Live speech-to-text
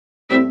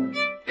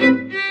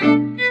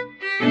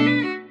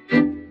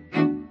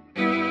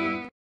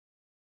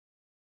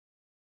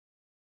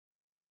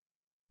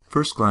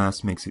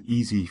FirstClass makes it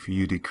easy for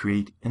you to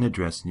create and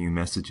address new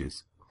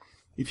messages.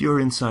 If you are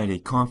inside a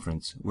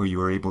conference where you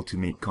are able to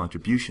make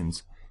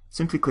contributions,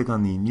 simply click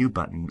on the New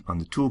button on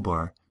the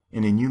toolbar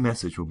and a new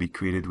message will be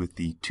created with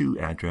the To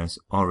address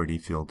already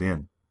filled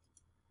in.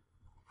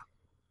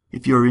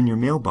 If you are in your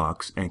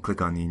mailbox and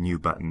click on the New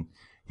button,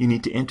 you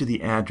need to enter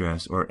the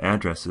address or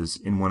addresses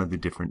in one of the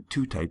different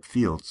To type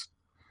fields.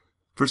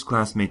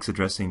 FirstClass makes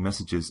addressing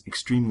messages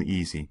extremely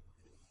easy.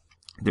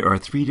 There are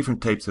 3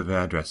 different types of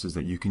addresses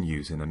that you can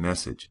use in a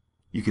message.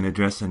 You can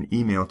address an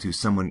email to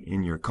someone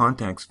in your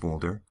contacts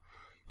folder,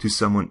 to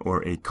someone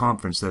or a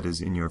conference that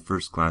is in your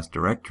FirstClass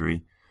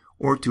directory,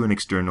 or to an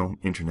external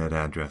internet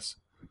address.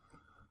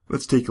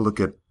 Let's take a look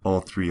at all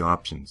 3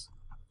 options.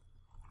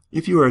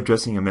 If you are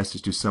addressing a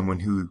message to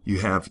someone who you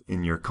have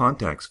in your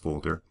contacts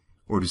folder,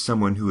 or to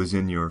someone who is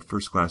in your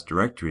FirstClass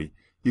directory,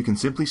 you can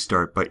simply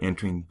start by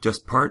entering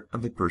just part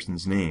of a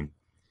person's name.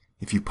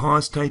 If you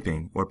pause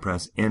typing or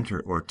press Enter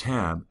or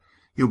Tab,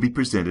 you'll be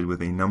presented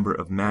with a number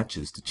of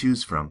matches to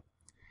choose from.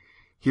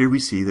 Here we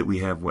see that we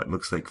have what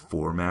looks like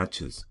 4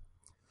 matches.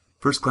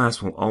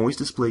 FirstClass will always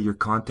display your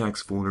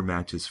contacts folder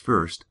matches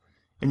first,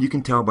 and you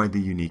can tell by the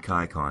unique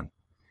icon.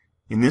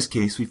 In this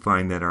case, we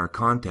find that our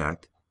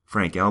contact,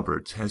 Frank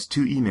Alberts, has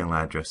 2 email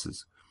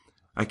addresses.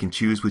 I can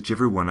choose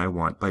whichever one I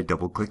want by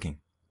double-clicking.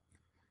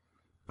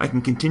 I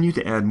can continue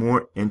to add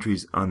more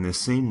entries on this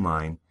same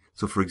line,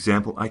 so for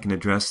example, I can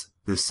address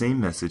this same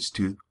message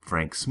to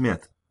Frank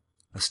Smith,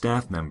 a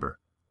staff member.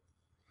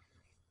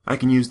 I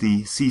can use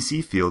the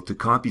CC field to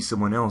copy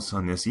someone else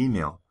on this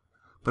email,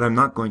 but I'm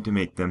not going to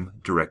make them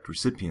direct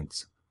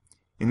recipients.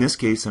 In this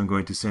case, I'm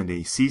going to send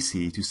a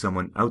CC to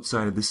someone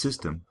outside of the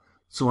system,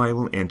 so I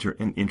will enter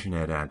an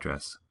internet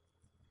address.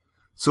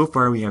 So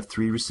far we have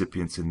 3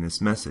 recipients in this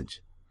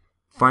message.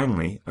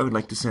 Finally, I would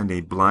like to send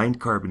a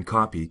blind carbon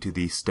copy to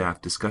the Staff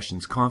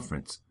Discussions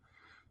Conference.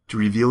 To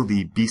reveal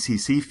the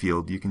BCC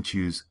field, you can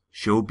choose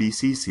Show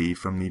BCC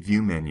from the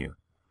View menu.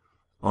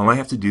 All I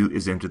have to do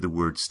is enter the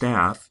word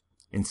staff,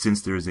 and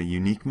since there is a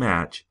unique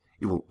match,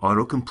 it will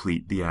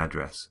auto-complete the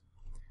address.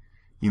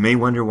 You may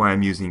wonder why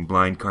I'm using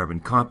blind carbon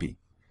copy.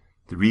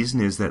 The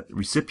reason is that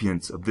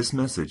recipients of this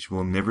message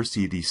will never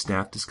see the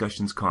Staff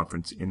Discussions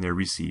Conference in their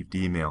received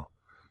email.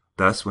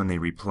 Thus, when they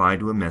reply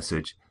to a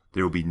message,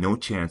 there will be no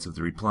chance of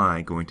the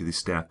reply going to the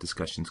Staff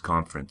Discussions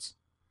Conference.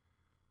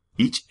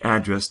 Each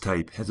address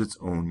type has its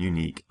own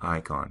unique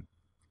icon.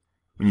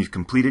 When you've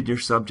completed your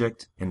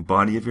subject and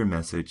body of your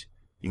message,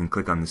 you can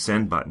click on the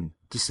Send button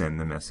to send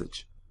the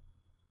message.